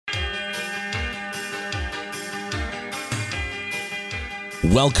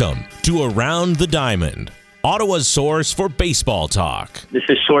Welcome to Around the Diamond, Ottawa's source for baseball talk. This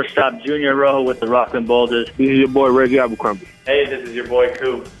is shortstop Junior Rojo with the Rockland Boulders. This is your boy Reggie Abercrombie. Hey, this is your boy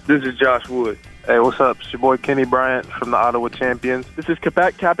Coop. This is Josh Wood. Hey, what's up? It's your boy Kenny Bryant from the Ottawa Champions. This is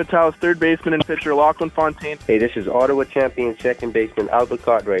Quebec Capital's third baseman and pitcher Lachlan Fontaine. Hey, this is Ottawa Champions second baseman Albert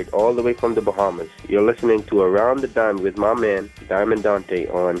Cartwright, all the way from the Bahamas. You're listening to Around the Diamond with my man, Diamond Dante,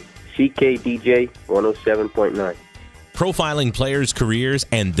 on CKDJ 107.9. Profiling players' careers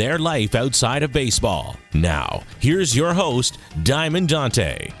and their life outside of baseball. Now, here's your host, Diamond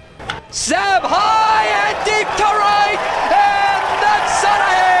Dante. Seb high and deep to right, and that's out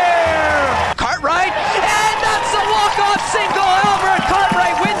of here! Cartwright, and that's a walk-off single. Albert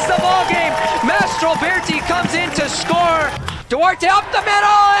Cartwright wins the ballgame. Mastroberti comes in to score. Duarte up the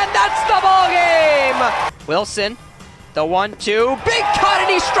middle, and that's the ballgame. Wilson, the 1-2, big cut, and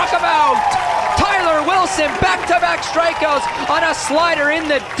he struck him out. Tyler Wilson, back-to-back strikeouts on a slider in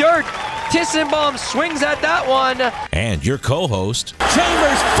the dirt. Tissenbaum swings at that one. And your co-host,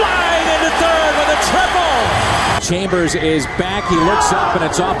 Chambers flying into third with a triple. Chambers is back. He looks up, and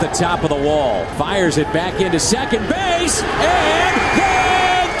it's off the top of the wall. Fires it back into second base, and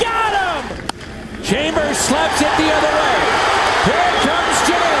they got him! Chambers slaps it the other way. Here comes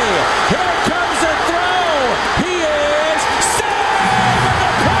Jay. Here comes the throw. He is saved,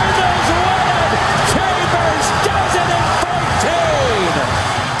 and the Cardinals win. Chambers does it in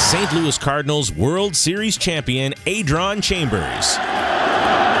 14. St. Louis Cardinals World Series champion Adron Chambers.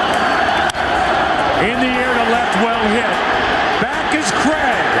 In the air to left, well hit. Back is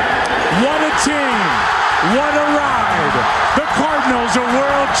Craig. What a team. What a ride. The Cardinals are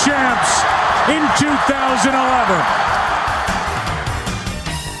world champs in 2011.